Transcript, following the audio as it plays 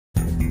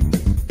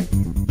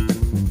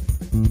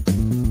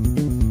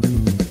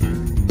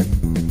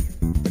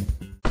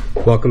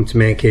Welcome to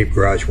Man Cave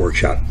Garage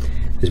Workshop.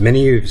 As many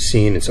of you have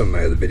seen in some of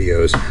my other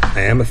videos,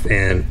 I am a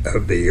fan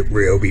of the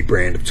Ryobi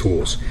brand of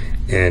tools.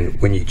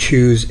 And when you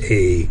choose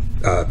a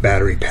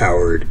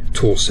battery-powered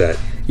tool set,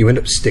 you end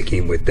up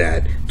sticking with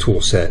that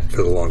tool set for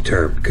the long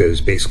term,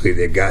 because basically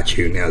they've got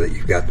you now that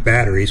you've got the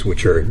batteries,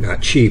 which are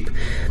not cheap.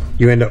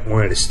 You end up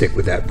wanting to stick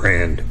with that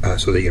brand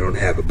so that you don't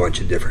have a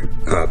bunch of different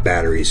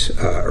batteries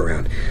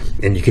around,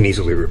 and you can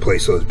easily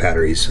replace those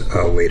batteries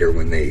later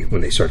when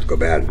they start to go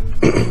bad.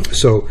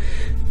 So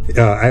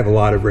I have a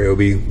lot of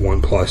Ryobi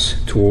 1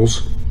 Plus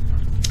tools,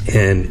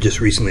 and just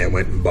recently I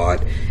went and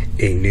bought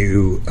a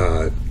new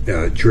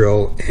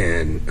drill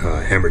and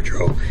hammer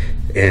drill,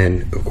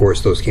 and of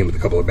course those came with a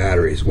couple of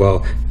batteries.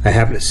 Well, I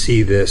happened to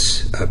see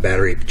this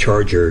battery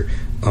charger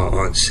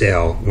on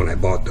sale when I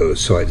bought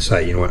those, so I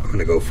decided, you know what, I'm going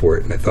to go for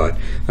it, and I thought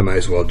I might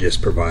as well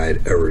just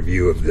provide a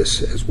review of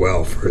this as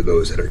well for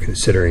those that are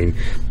considering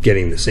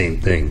getting the same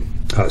thing.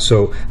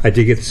 So I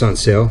did get this on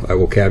sale. I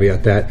will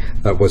caveat that.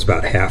 It was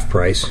about half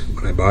price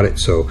when I bought it,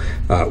 so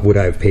would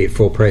I have paid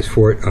full price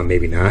for it?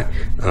 Maybe not,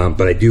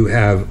 but I do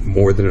have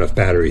more than enough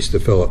batteries to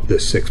fill up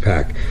this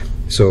 6-pack,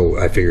 so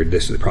I figured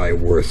this is probably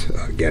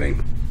worth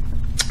getting.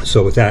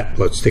 So with that,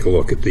 let's take a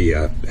look at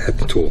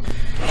the tool.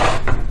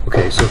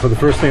 Okay, so for the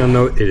first thing I'll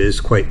note, it is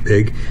quite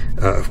big.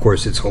 Of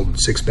course, it's holding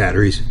 6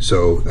 batteries,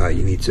 so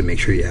you need to make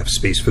sure you have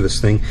space for this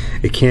thing.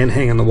 It can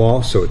hang on the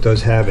wall, so it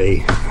does have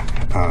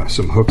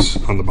some hooks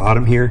on the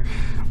bottom here,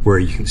 where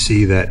you can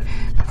see that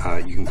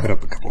you can put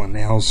up a couple of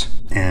nails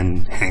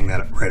and hang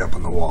that right up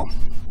on the wall.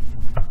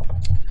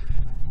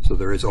 So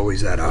there is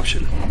always that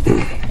option.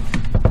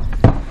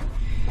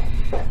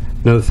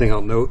 Another thing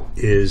I'll note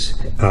is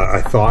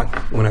I thought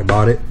when I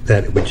bought it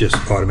that it would just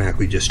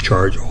automatically just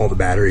charge all the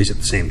batteries at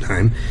the same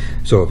time.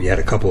 So if you had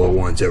a couple of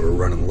ones that were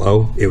running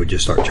low, it would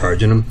just start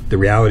charging them. The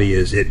reality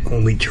is it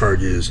only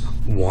charges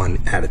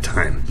one at a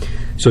time.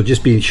 So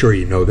just be sure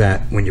you know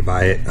that when you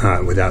buy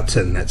it without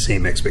setting that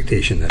same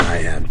expectation that I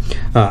had.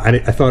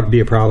 I thought it'd be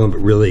a problem, but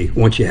really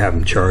once you have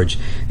them charged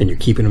and you're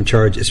keeping them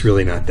charged, it's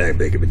really not that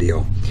big of a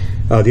deal.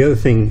 The other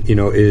thing, you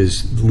know,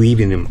 is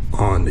leaving them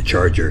on the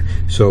charger.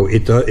 So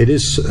it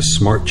is a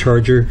smart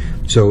charger,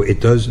 so it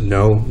does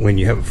know when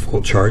you have a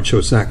full charge, so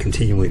it's not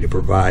continually to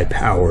provide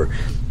power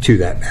to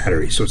that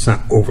battery. So it's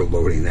not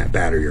overloading that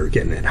battery or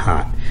getting it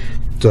hot.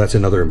 So that's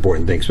another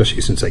important thing,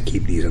 especially since I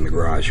keep these in the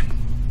garage.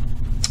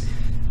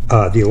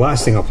 The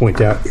last thing I'll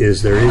point out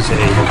is there is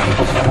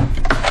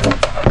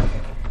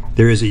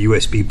a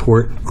USB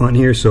port on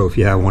here, so if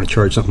you want to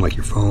charge something like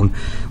your phone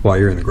while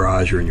you're in the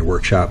garage or in your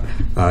workshop,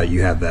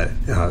 you have that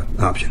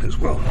option as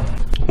well.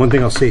 One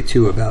thing I'll say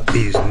too about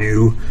these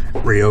new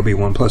Ryobi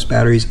 1 Plus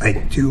batteries, I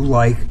do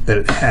like that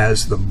it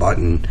has the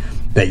button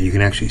that you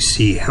can actually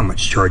see how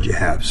much charge you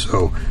have.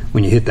 So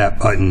when you hit that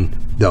button,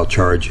 they'll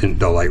charge and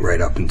they'll light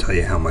right up and tell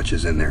you how much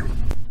is in there.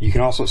 You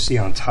can also see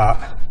on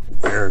top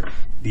where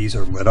these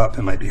are lit up.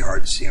 It might be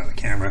hard to see on the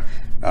camera,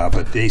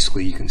 but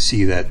basically you can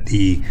see that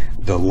the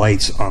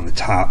lights on the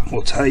top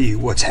will tell you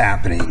what's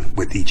happening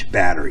with each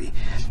battery.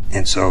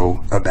 And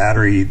so a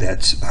battery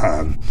that's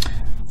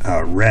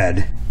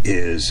red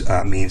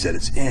means that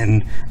it's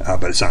in,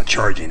 but it's not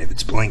charging. If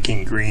it's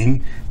blinking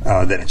green,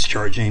 then it's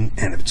charging,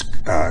 and if it's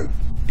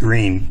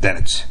green, then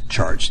it's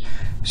charged.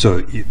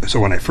 So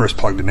when I first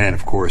plugged them in,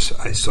 of course,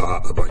 I saw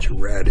a bunch of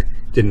red,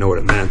 didn't know what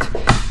it meant,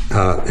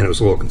 and I was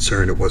a little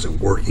concerned it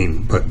wasn't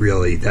working, but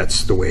really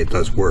that's the way it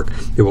does work.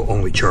 It will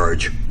only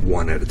charge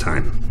one at a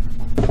time.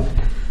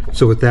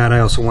 So with that, I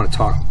also want to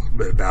talk a little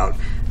bit about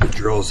the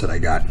drills that I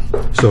got.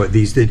 So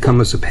these did come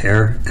as a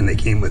pair, and they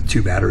came with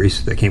 2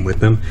 batteries that came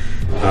with them.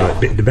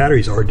 The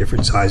batteries are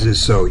different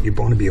sizes, so you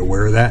want to be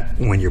aware of that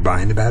when you're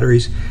buying the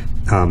batteries.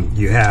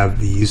 You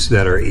have these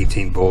that are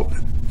 18 volt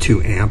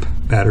 2 amp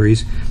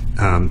batteries.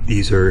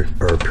 These are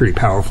pretty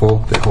powerful.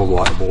 They hold a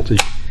lot of voltage.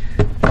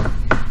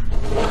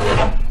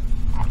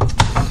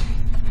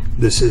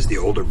 This is the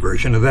older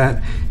version of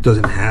that. It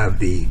doesn't have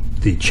the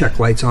check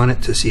lights on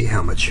it to see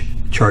how much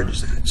charge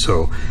is in it.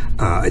 So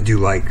I do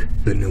like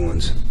the new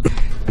ones.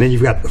 And then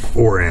you've got the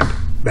 4 amp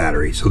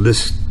battery. So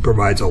this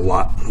provides a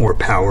lot more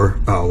power,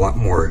 a lot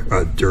more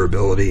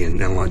durability and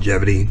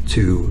longevity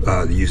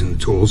to using the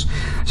tools.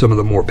 Some of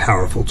the more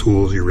powerful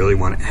tools, you really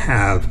want to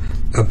have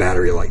a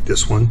battery like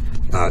this one.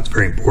 It's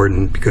very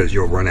important because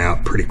you'll run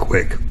out pretty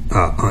quick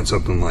on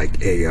something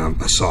like a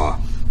saw.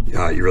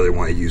 You really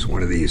want to use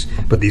one of these,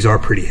 but these are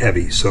pretty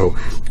heavy, so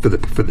for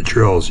the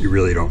drills you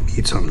really don't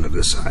need something of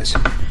this size.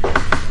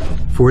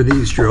 For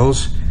these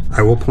drills,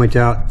 I will point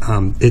out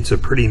it's a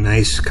pretty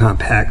nice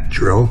compact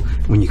drill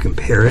when you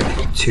compare it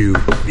to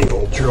the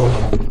old drill.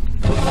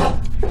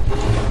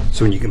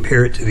 So when you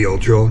compare it to the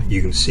old drill,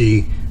 you can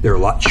see they're a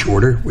lot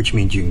shorter, which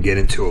means you can get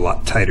into a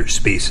lot tighter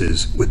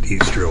spaces with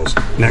these drills,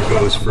 and that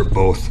goes for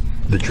both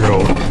the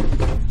drill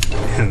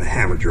and the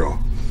hammer drill.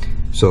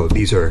 So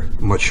these are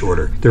much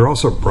shorter. They're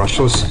also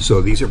brushless, so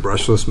these are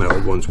brushless. My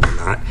old ones were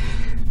not.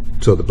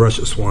 So the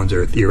brushless ones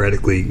are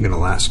theoretically going to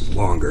last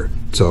longer.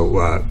 So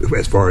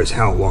as far as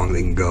how long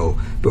they can go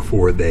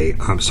before they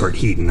start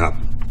heating up.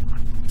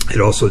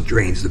 It also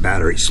drains the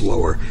battery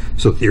slower,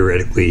 so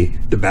theoretically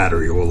the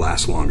battery will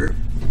last longer.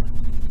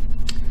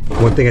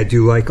 One thing I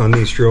do like on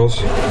these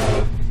drills,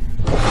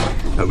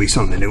 at least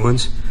on the new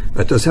ones,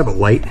 it does have a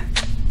light,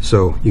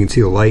 so you can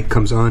see the light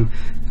comes on.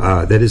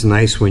 That is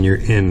nice when you're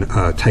in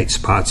tight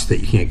spots that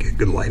you can't get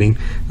good lighting.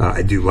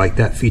 I do like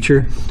that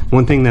feature.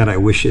 One thing that I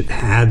wish it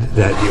had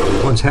that the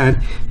old ones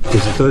had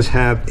is it does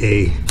have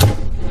a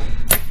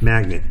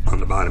magnet on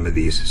the bottom of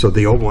these. So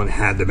the old one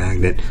had the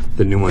magnet,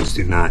 the new ones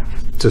do not.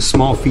 It's a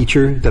small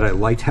feature that I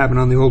liked having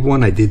on the old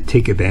one. I did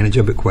take advantage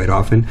of it quite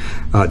often.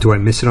 Do I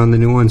miss it on the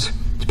new ones?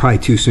 It's probably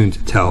too soon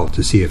to tell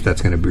to see if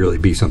that's going to really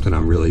be something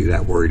I'm really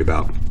that worried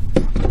about.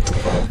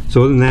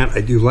 So other than that,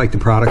 I do like the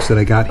products that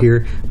I got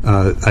here.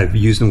 I've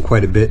used them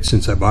quite a bit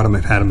since I bought them.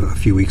 I've had them a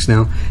few weeks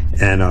now,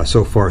 and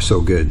so far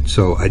so good.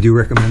 So I do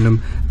recommend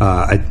them.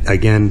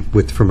 Again,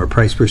 from a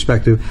price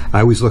perspective, I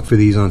always look for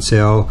these on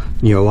sale.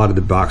 You know, a lot of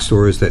the box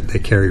stores that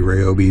carry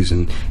Ryobis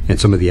and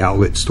some of the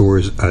outlet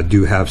stores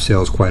do have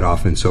sales quite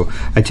often. So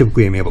I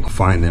typically am able to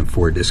find them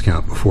for a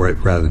discount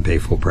rather than pay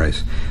full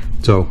price.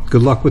 So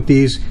good luck with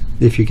these.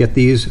 If you get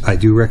these, I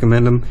do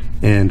recommend them.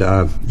 And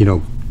you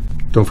know,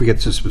 don't forget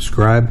to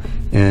subscribe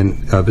and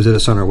visit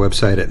us on our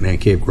website at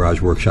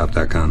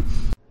mancavegarageworkshop.com.